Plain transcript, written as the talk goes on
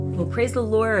Well, praise the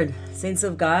Lord, saints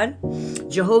of God.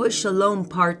 Jehovah Shalom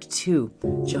Part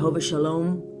 2. Jehovah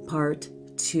Shalom Part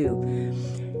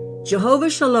 2. Jehovah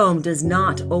Shalom does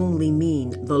not only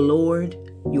mean the Lord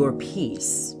your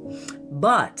peace,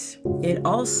 but it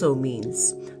also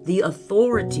means the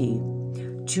authority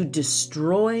to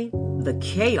destroy the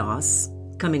chaos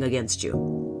coming against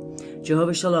you.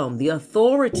 Jehovah Shalom, the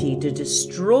authority to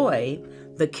destroy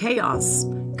the chaos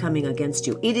coming against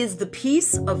you. It is the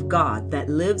peace of God that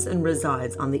lives and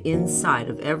resides on the inside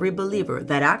of every believer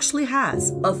that actually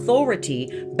has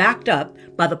authority backed up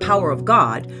by the power of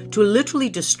God to literally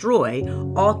destroy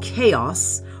all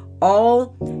chaos,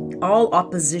 all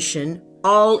opposition,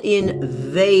 all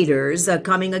invaders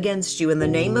coming against you. In the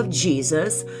name of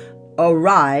Jesus,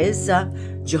 arise.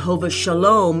 Jehovah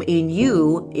Shalom in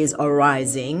you is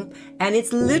arising, and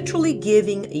it's literally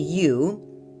giving you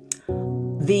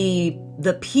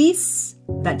the peace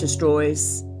that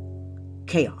destroys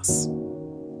chaos.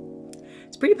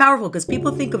 It's pretty powerful because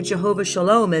people think of Jehovah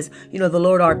Shalom as, the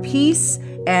Lord our peace,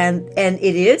 and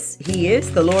it is. He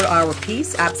is the Lord our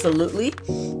peace, absolutely.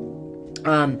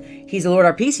 He's the Lord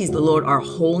our peace. He's the Lord our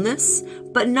wholeness.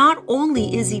 But not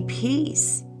only is he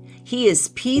peace, he is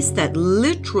peace that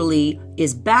literally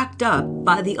is backed up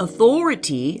by the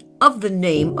authority of the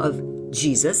name of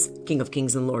Jesus, King of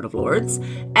Kings and Lord of Lords,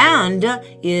 and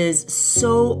is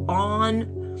so on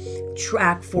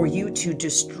track for you to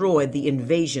destroy the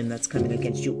invasion that's coming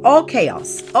against you. All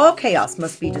chaos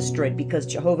must be destroyed because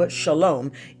Jehovah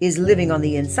Shalom is living on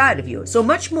the inside of you. So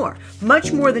much more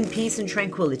than peace and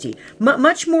tranquility,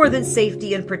 much more than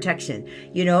safety and protection.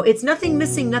 It's nothing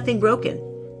missing, nothing broken.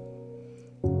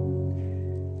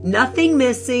 Nothing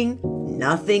missing,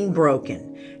 nothing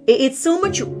broken. It's so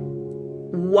much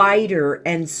wider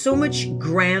and so much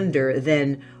grander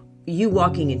than you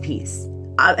walking in peace.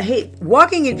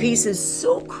 Walking in peace is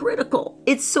so critical.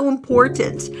 It's so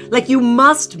important. Like, you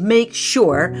must make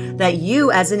sure that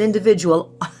you as an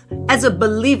individual, as a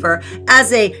believer,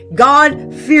 as a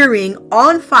God-fearing,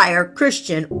 on-fire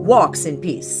Christian walks in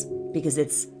peace, because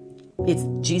it's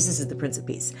Jesus is the Prince of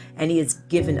Peace, and he has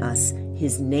given us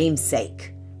his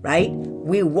namesake. Right?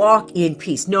 We walk in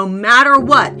peace no matter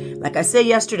what. Like I said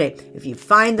yesterday, if you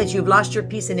find that you've lost your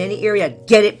peace in any area,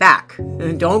 get it back.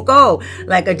 Don't go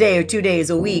like a day or 2 days,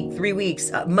 a week, 3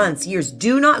 weeks, months, years.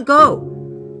 Do not go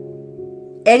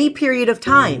any period of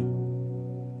time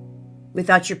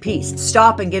without your peace.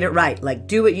 Stop and get it right. Like,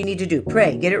 do what you need to do.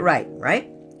 Pray, get it right, right?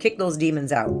 Kick those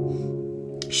demons out.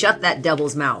 Shut that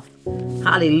devil's mouth.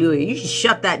 Hallelujah. You should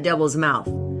shut that devil's mouth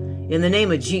in the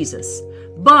name of Jesus.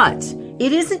 But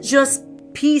it isn't just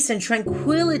peace and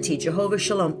tranquility, Jehovah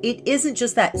Shalom. It isn't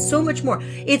just that. So much more.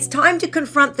 It's time to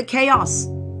confront the chaos.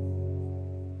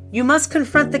 You must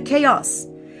confront the chaos.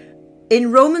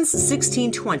 In Romans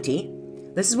 16:20,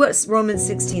 this is what Romans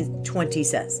 16:20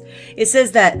 says. It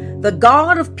says that the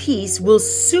God of peace will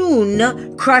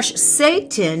soon crush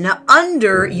Satan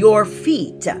under your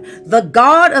feet. The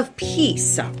God of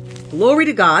peace. Glory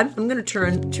to God. I'm going to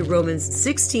turn to Romans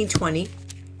 16:20.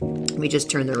 Let me just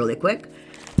turn there really quick.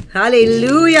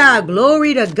 Hallelujah.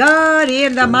 Glory to God.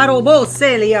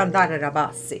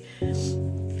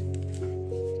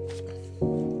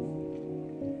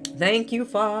 Thank you,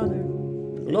 Father.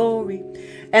 Glory.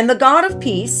 And the God of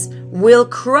peace will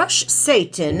crush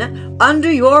Satan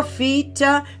under your feet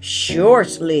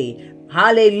shortly.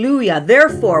 Hallelujah.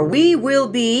 Therefore, we will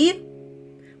be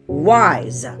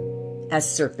wise as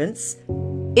serpents,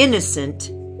 innocent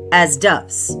as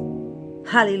doves.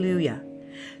 Hallelujah.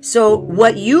 So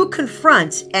what you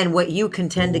confront and what you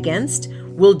contend against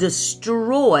will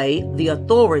destroy the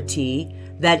authority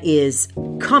that is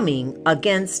coming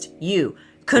against you.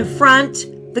 Confront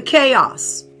the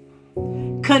chaos.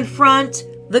 Confront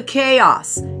the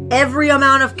chaos. Every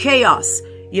amount of chaos.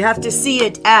 You have to see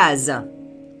it as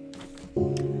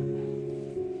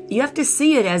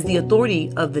the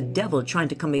authority of the devil trying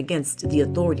to come against the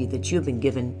authority that you've been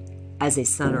given as a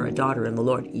son or a daughter in the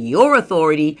Lord. Your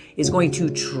authority is going to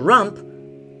trump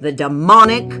the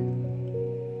demonic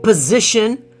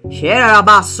position.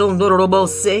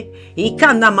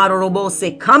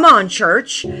 Come on,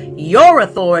 church. Your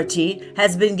authority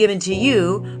has been given to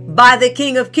you by the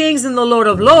King of Kings and the Lord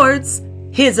of Lords.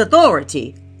 His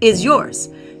authority is yours.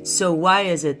 So why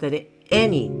is it that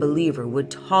any believer would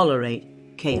tolerate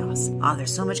chaos?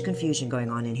 There's so much confusion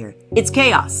going on in here. It's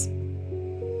chaos.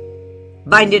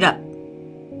 Bind it up.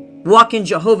 Walk in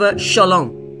Jehovah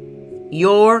Shalom,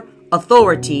 your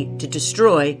authority to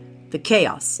destroy the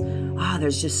chaos.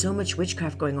 There's just so much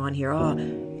witchcraft going on here.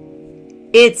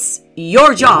 It's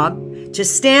your job to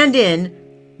stand in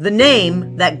the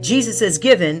name that Jesus has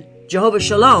given, Jehovah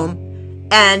Shalom,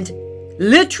 and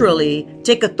literally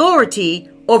take authority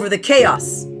over the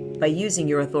chaos by using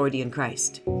your authority in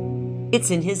Christ. It's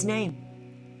in his name,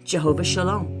 Jehovah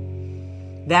Shalom.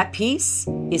 That peace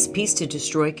is peace to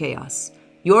destroy chaos.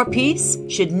 Your peace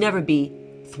should never be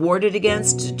thwarted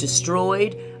against,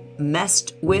 destroyed,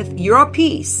 messed with. Your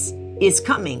peace is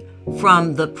coming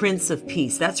from the Prince of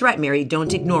Peace. That's right, Mary.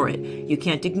 Don't ignore it. You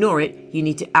can't ignore it. You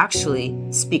need to actually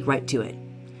speak right to it.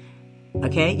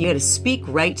 Okay? You got to speak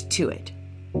right to it.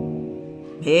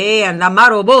 Hey, and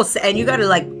you got to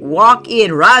like walk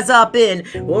in, rise up in.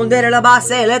 Let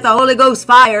the Holy Ghost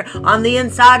fire on the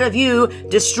inside of you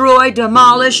destroy,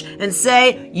 demolish, and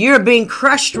say, you're being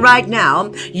crushed right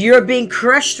now. You're being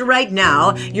crushed right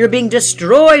now. You're being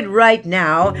destroyed right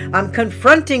now. I'm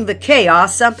confronting the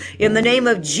chaos in the name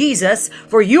of Jesus,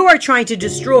 for you are trying to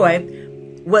destroy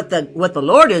what the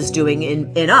Lord is doing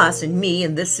in us and me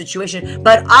in this situation,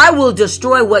 but I will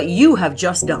destroy what you have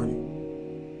just done.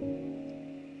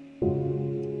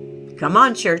 Come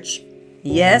on, church.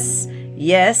 Yes,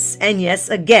 yes, and yes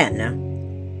again.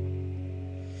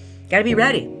 Gotta be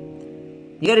ready.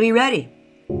 You gotta be ready.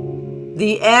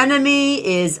 The enemy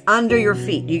is under your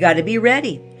feet. You gotta be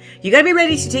ready. You gotta be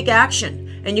ready to take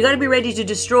action. And you gotta be ready to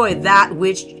destroy that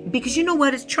which, because you know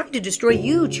what? It's trying to destroy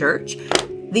you, church.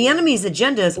 The enemy's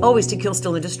agenda is always to kill,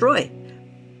 steal, and destroy.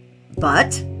 But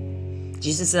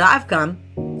Jesus said, I've come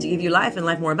to give you life and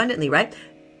life more abundantly, right?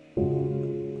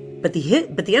 But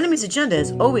the enemy's agenda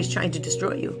is always trying to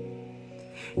destroy you.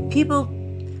 People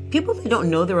that don't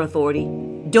know their authority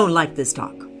don't like this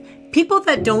talk. People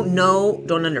that don't know,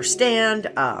 don't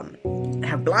understand,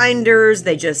 have blinders,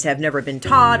 they just have never been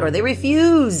taught, or they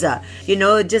refuse.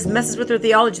 It just messes with their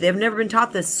theology. They've never been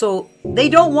taught this, so they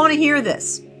don't want to hear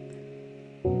this.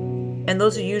 And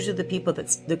those are usually the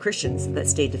Christians that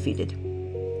stay defeated.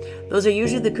 Those are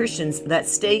usually the Christians that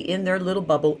stay in their little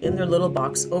bubble, in their little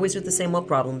box, always with the same old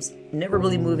problems, never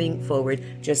really moving forward,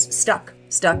 just stuck.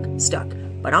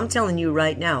 But I'm telling you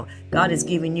right now, God is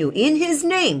giving you, in his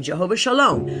name, Jehovah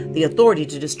Shalom, the authority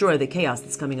to destroy the chaos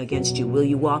that's coming against you. Will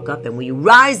you walk up and will you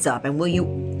rise up and will you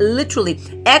literally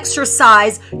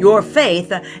exercise your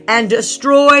faith and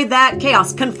destroy that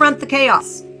chaos? Confront the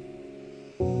chaos.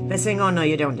 They're saying, oh no,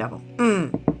 you don't, devil.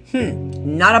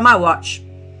 Not on my watch.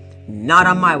 Not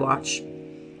on my watch.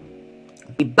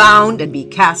 Be bound and be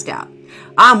cast out.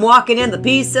 I'm walking in the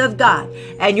peace of God,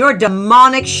 and your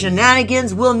demonic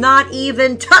shenanigans will not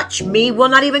even touch me, will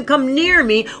not even come near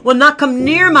me, will not come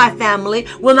near my family,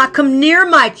 will not come near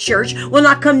my church, will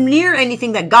not come near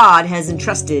anything that God has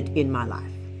entrusted in my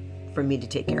life for me to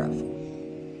take care of.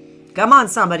 Come on,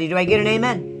 somebody. Do I get an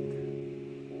amen?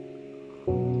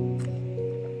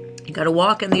 You got to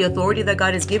walk in the authority that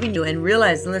God has given you and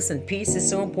realize, listen, peace is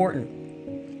so important.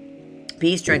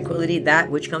 Peace, tranquility,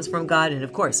 that which comes from God. And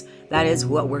of course, that is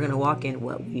what we're going to walk in,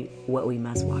 what we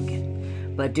must walk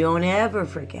in. But don't ever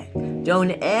forget,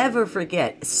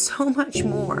 so much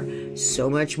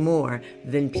more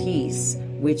than peace,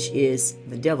 which is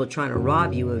the devil trying to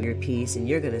rob you of your peace. And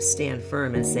you're going to stand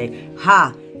firm and say,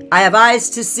 ha, I have eyes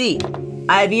to see,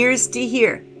 I have ears to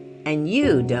hear. And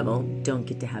you, devil, don't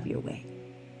get to have your way.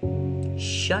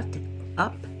 Shut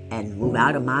up and move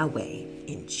out of my way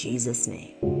in Jesus'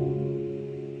 name.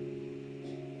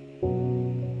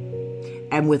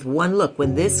 And with one look,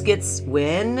 when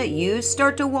you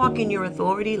start to walk in your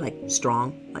authority, like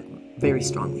very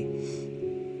strongly,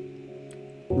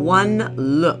 one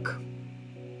look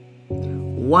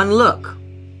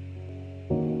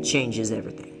changes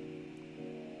everything.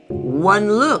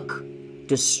 One look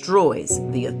destroys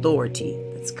the authority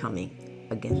that's coming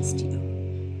against you.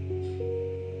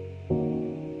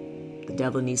 The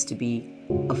devil needs to be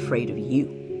afraid of you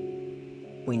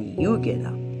when you get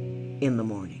up in the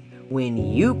morning, when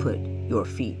you put your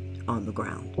feet on the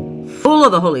ground, full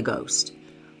of the Holy Ghost.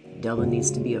 The devil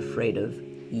needs to be afraid of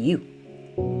you.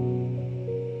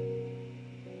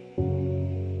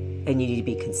 And you need to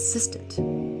be consistent.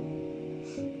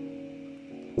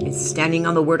 It's standing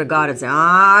on the word of God and saying,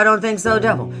 I don't think so,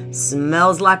 devil.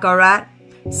 Smells like a rat,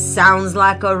 sounds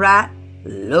like a rat,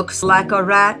 looks like a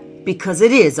rat, because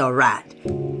it is a rat.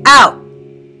 Out!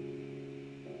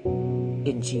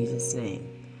 In Jesus' name.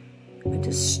 I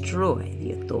destroy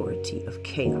the authority of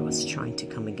chaos trying to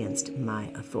come against my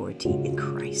authority in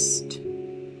Christ.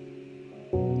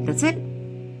 That's it.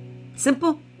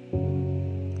 Simple.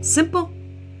 Simple.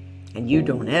 And you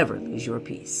don't ever lose your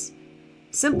peace.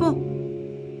 Simple.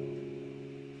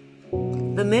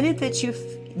 The minute that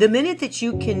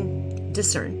you can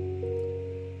discern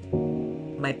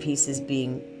my peace is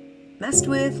being messed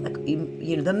with,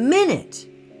 the minute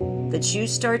that you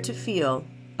start to feel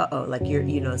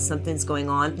like something's going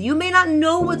on. You may not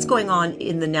know what's going on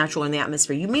in the natural and the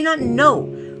atmosphere. You may not know,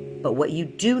 but what you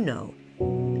do know,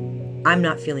 I'm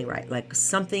not feeling right. Like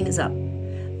something is up.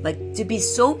 Like to be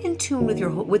so in tune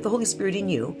with the Holy Spirit in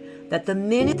you that the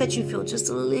minute that you feel just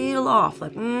a little off,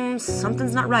 like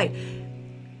something's not right.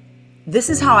 This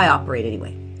is how I operate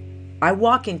anyway. I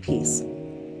walk in peace.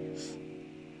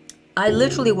 I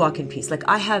literally walk in peace. Like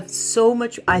I have so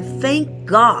much, I thank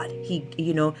God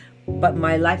but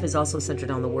my life is also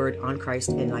centered on the word, on Christ,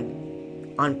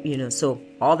 and so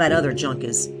all that other junk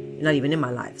is not even in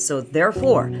my life. So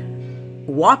therefore,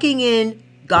 walking in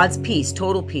God's peace,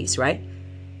 total peace, right?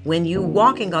 When you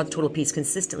walk in God's total peace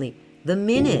consistently, the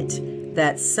minute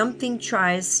that something's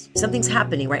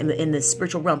happening, right, in the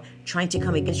spiritual realm, trying to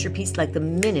come against your peace, like the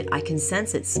minute I can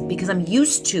sense it, because I'm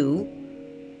used to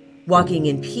walking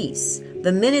in peace.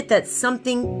 The minute that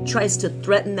something tries to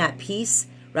threaten that peace,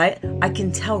 right, I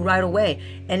can tell right away.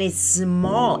 And it's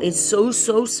small. It's so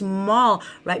small,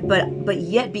 right? But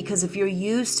yet, because if you're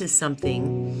used to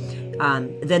something,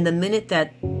 then the minute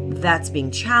that's being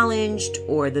challenged,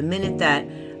 or the minute that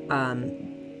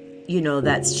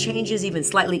that changes even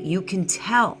slightly, you can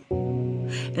tell.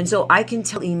 And so I can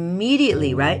tell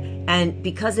immediately, right? And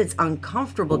because it's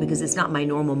uncomfortable, because it's not my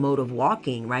normal mode of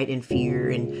walking, right? In fear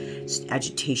and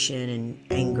agitation and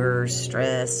anger,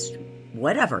 stress,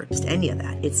 whatever, just any of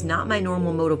that. It's not my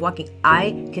normal mode of walking.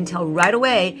 I can tell right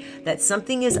away that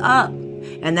something is up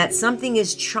and that something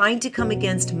is trying to come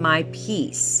against my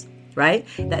peace, right?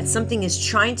 That something is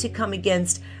trying to come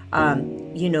against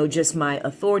just my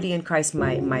authority in Christ,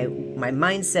 my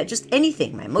mindset, just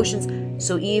anything, my emotions.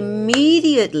 So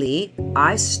immediately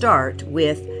I start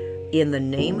with, in the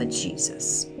name of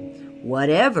Jesus,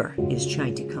 whatever is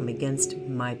trying to come against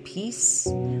my peace,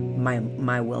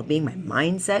 my well-being, my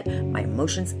mindset, my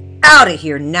emotions, out of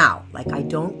here now. Like I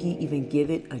don't even give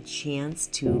it a chance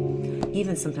to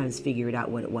even sometimes figure it out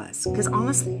what it was. Because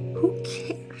honestly, who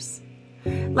cares?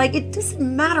 Like it doesn't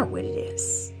matter what it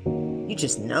is. You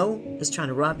just know it's trying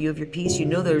to rob you of your peace. You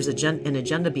know there's an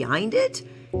agenda behind it.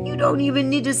 You don't even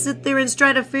need to sit there and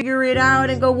try to figure it out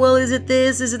and go, well, is it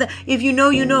this? Is it that? If you know,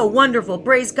 you know. Wonderful.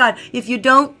 Praise God. If you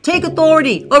don't, take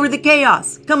authority over the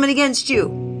chaos coming against you.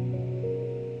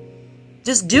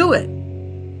 Just do it.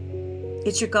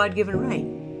 It's your God-given right.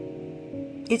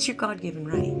 It's your God-given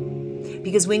right.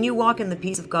 Because when you walk in the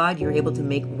peace of God, you're able to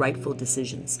make rightful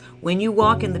decisions. When you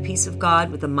walk in the peace of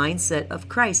God with the mindset of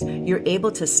Christ, you're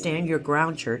able to stand your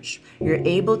ground, church. You're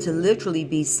able to literally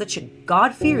be such a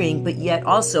God-fearing, but yet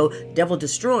also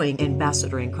devil-destroying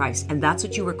ambassador in Christ. And that's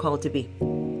what you were called to be.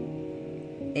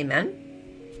 Amen?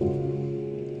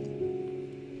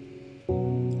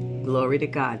 Glory to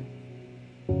God.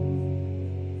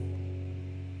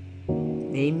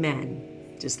 Amen.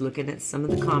 Just looking at some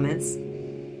of the comments.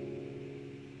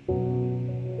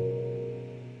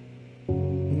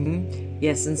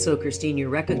 Yes, and so, Christine, you're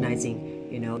recognizing,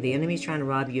 the enemy's trying to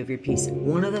rob you of your peace.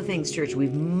 One of the things, church, we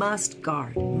must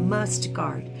guard,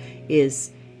 is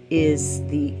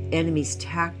the enemy's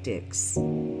tactics,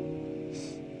 and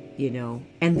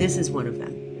this is one of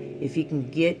them. If you can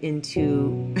get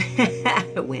into,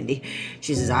 Wendy,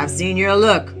 she says, I've seen your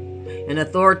look, an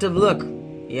authoritative look.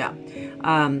 Yeah.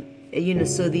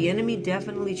 So the enemy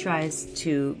definitely tries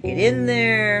to get in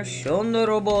there.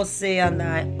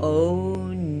 Oh,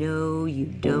 no, you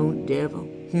don't, devil.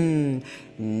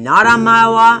 Not on my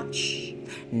watch,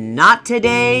 not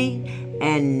today,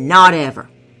 and not ever.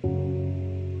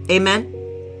 Amen?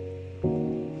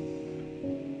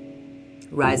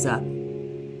 Rise up.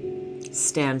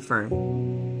 Stand firm.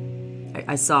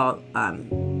 I saw,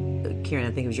 Karen,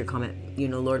 I think it was your comment,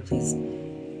 Lord, please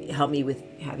help me with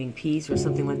having peace or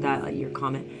something like that, like your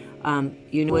comment.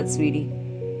 You know what, sweetie?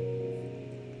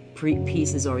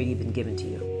 Peace has already been given to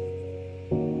you.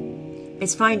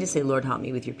 It's fine to say, Lord, help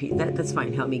me with your peace. That's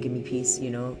fine. Help me, give me peace,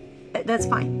 That's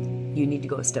fine. You need to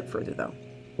go a step further, though.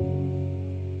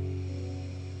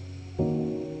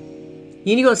 You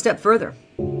need to go a step further.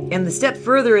 And the step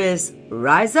further is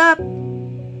rise up.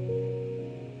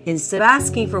 Instead of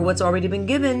asking for what's already been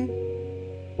given,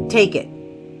 take it.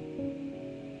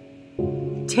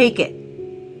 Take it.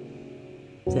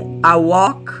 I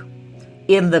walk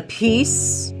in the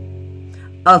peace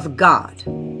of God.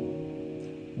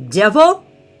 Devil,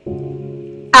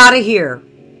 out of here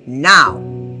now,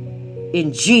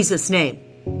 in Jesus' name.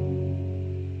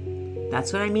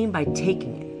 That's what I mean by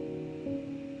taking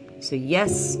it. So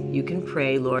yes, you can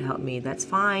pray, Lord, help me. That's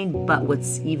fine. But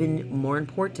what's even more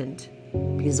important,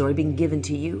 because it's already been given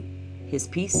to you, his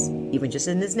peace, even just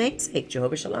in his name's sake,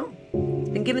 Jehovah Shalom.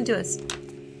 It's been given to us.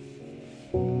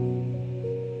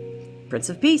 Prince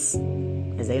of Peace.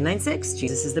 Isaiah 9:6,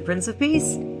 Jesus is the Prince of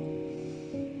Peace.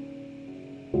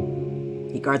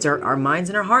 He guards our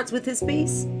minds and our hearts with his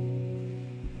peace.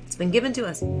 It's been given to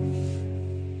us.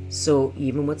 So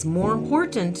even what's more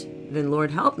important than Lord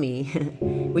help me,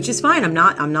 which is fine. I'm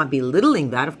not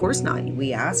belittling that. Of course not.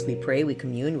 We ask, we pray, we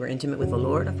commune, we're intimate with the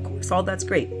Lord. Of course, all that's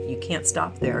great. You can't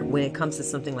stop there when it comes to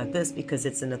something like this because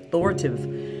it's an authoritative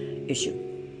issue.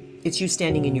 It's you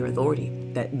standing in your authority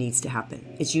that needs to happen.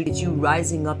 It's you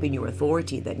rising up in your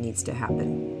authority that needs to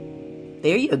happen.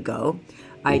 There you go.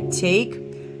 I take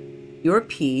your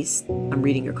peace. I'm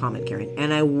reading your comment, Karen.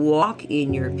 And I walk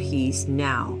in your peace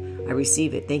now. I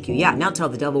receive it. Thank you. Yeah, now tell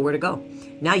the devil where to go.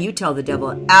 Now you tell the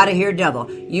devil, out of here, devil.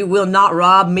 You will not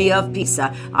rob me of peace.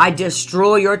 I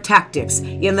destroy your tactics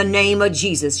in the name of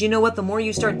Jesus. You know what? The more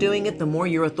you start doing it, the more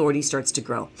your authority starts to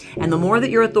grow. And the more that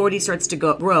your authority starts to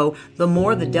grow, the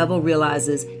more the devil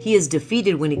realizes he is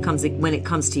defeated when it comes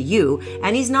to you.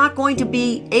 And he's not going to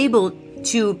be able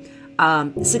to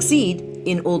succeed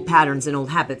in old patterns and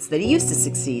old habits that he used to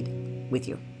succeed with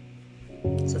you.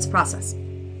 So it's a process.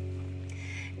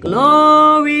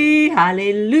 Glory,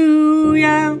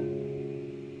 hallelujah.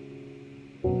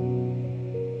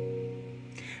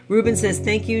 Reuben says,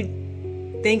 thank you.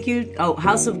 Oh,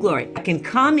 House of Glory. I can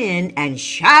come in and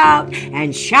shout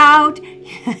and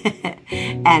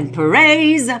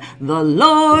praise the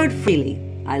Lord freely.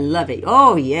 I love it.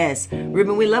 Oh, yes.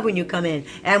 Reuben, we love when you come in.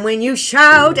 And when you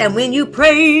shout and when you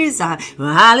praise,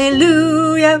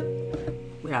 hallelujah.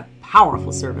 We had a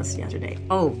powerful service yesterday.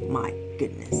 Oh, my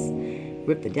goodness.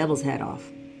 Ripped the devil's head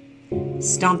off.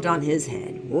 Stomped on his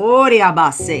head. Woo!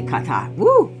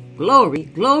 Glory,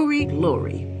 glory,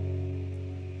 glory.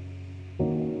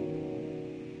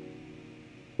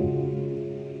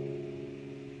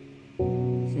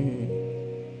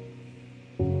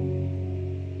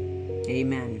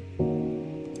 Amen.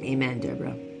 Amen,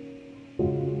 Deborah.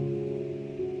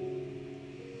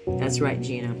 That's right,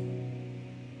 Gina.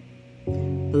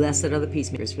 Blessed are the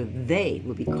peacemakers, for they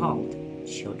will be called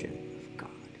children of God.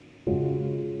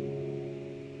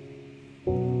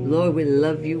 Lord, we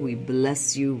love you. We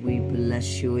bless you. We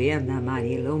bless you.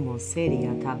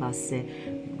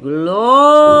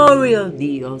 Gloria a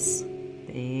Dios.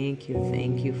 Thank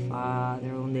you, Father.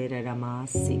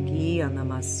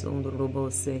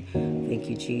 Thank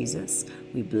you, Jesus.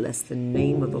 We bless the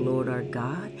name of the Lord our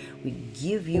God. We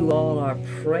give you all our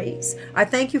praise. I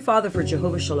thank you, Father, for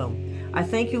Jehovah Shalom. I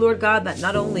thank you, Lord God, that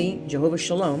not only Jehovah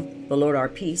Shalom, the Lord our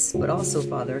peace, but also,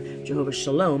 Father, Jehovah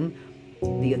Shalom,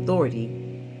 the authority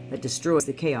that destroys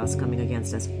the chaos coming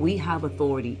against us. We have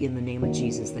authority in the name of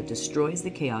Jesus that destroys the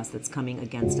chaos that's coming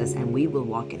against us, and we will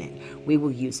walk in it. We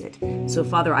will use it. So,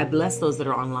 Father, I bless those that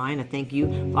are online. I thank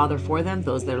you, Father, for them,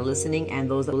 those that are listening, and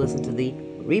those that will listen to the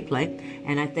replay.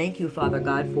 And I thank you, Father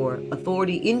God, for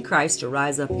authority in Christ to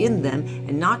rise up in them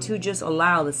and not to just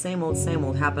allow the same old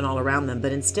happen all around them,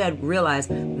 but instead realize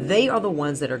they are the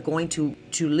ones that are going to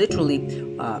literally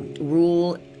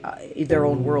rule their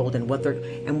own world. And what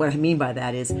I mean by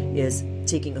that is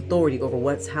taking authority over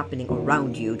what's happening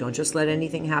around you. Don't just let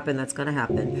anything happen that's going to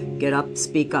happen. Get up,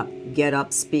 speak up. Get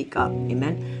up, speak up.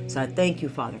 Amen. So I thank you,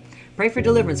 Father. Pray for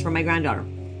deliverance for my granddaughter.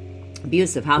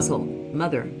 Abusive household,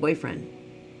 mother, boyfriend.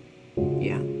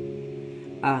 Yeah.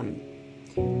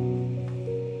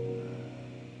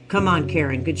 Come on,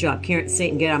 Karen. Good job. Karen,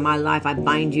 Satan, get out of my life. I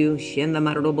bind you. In the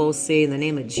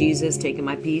name of Jesus, taking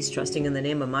my peace, trusting in the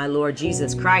name of my Lord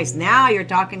Jesus Christ. Now you're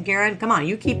talking, Karen. Come on.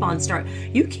 You keep on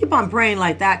praying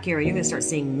like that, Karen. You're going to start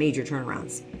seeing major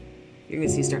turnarounds. You're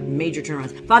going to see major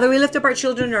turnarounds. Father, we lift up our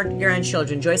children and our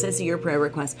grandchildren. Joyce, I see your prayer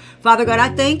request. Father God, I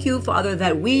thank you, Father,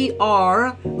 that we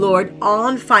are, Lord,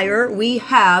 on fire. We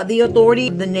have the authority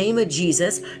in the name of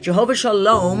Jesus, Jehovah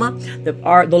Shalom, the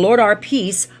Lord our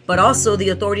peace, but also the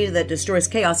authority that destroys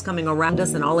chaos coming around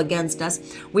us and all against us.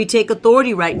 We take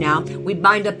authority right now. We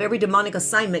bind up every demonic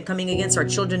assignment coming against our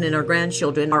children and our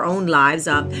grandchildren, our own lives,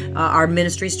 our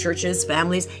ministries, churches,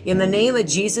 families. In the name of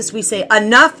Jesus, we say,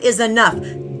 enough is enough.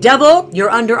 Devil,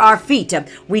 you're under our feet.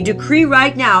 We decree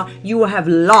right now, you have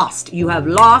lost. You have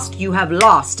lost. You have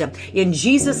lost. In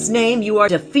Jesus' name, you are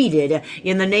defeated.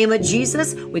 In the name of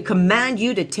Jesus, we command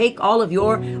you to take all of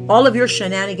your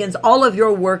shenanigans, all of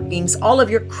your workings, all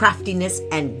of your craftiness,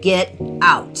 and get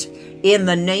out. In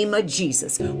the name of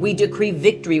Jesus, we decree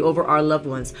victory over our loved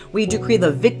ones. We decree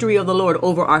the victory of the Lord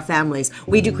over our families.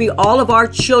 We decree all of our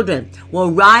children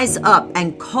will rise up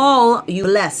and call you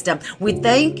blessed. We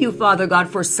thank you, Father God,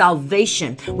 for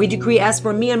salvation. We decree, as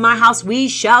for me and my house, we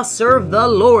shall serve the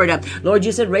Lord. Lord,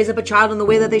 you said, raise up a child in the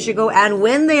way that they should go, and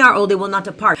when they are old, they will not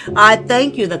depart. I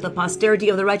thank you that the posterity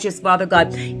of the righteous, Father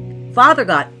God, Father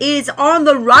God, is on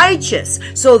the righteous.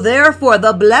 So therefore,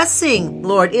 the blessing,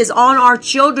 Lord, is on our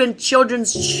children,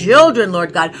 children's children,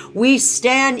 Lord God. We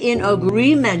stand in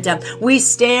agreement. We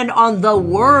stand on the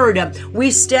word.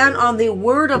 We stand on the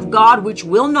word of God, which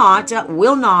will not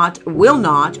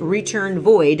return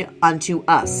void unto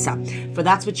us. For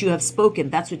that's what you have spoken.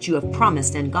 That's what you have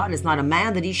promised. And God is not a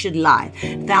man that he should lie.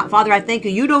 Father, I thank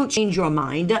you. You don't change your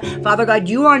mind. Father God,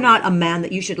 you are not a man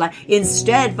that you should lie.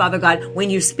 Instead, Father God, when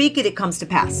you speak it comes to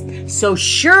pass. So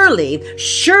surely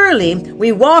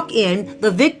we walk in the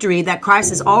victory that Christ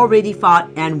has already fought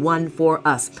and won for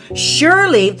us.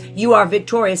 Surely you are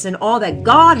victorious in all that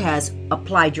God has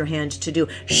applied your hand to do.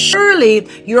 Surely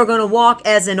you're going to walk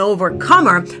as an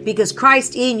overcomer because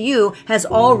Christ in you has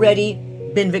already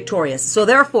been victorious. So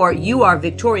therefore you are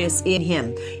victorious in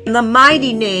him. In the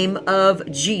mighty name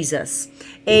of Jesus.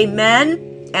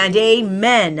 Amen and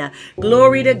amen.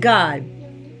 Glory to God.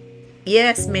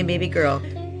 Yes, my baby girl.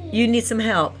 You need some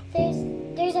help.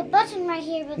 There's a button right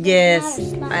here, but yes,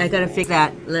 there's not a I gotta fix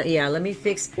that. Let me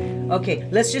fix. Okay,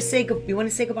 let's just say. You want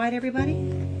to say goodbye to everybody?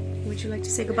 Would you like to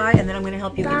say goodbye? And then I'm gonna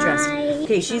help you get dressed.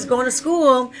 Okay, she's going to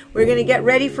school. We're gonna get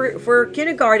ready for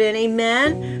kindergarten.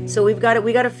 Amen. So we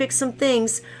gotta fix some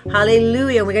things.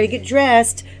 Hallelujah. We gotta get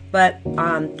dressed. But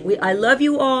I love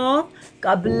you all.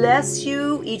 God bless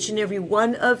you, each and every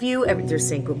one of you. They're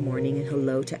saying good morning and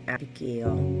hello to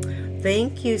Abigail.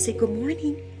 Thank you. Say good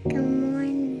morning. Good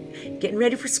morning. Getting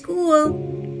ready for school.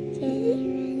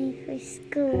 Getting ready for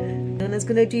school. Nana's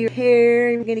going to do your hair.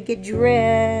 And we're going to get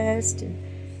dressed. And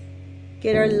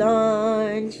get our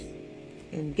lunch.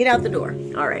 And get out the door.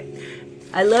 All right.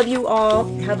 I love you all.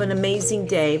 Have an amazing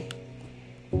day.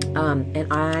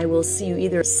 And I will see you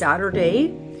either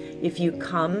Saturday. If you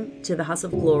come to the House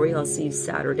of Glory, I'll see you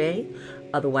Saturday.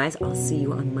 Otherwise, I'll see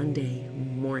you on Monday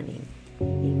morning.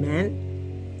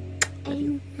 Amen.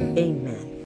 Amen. Amen.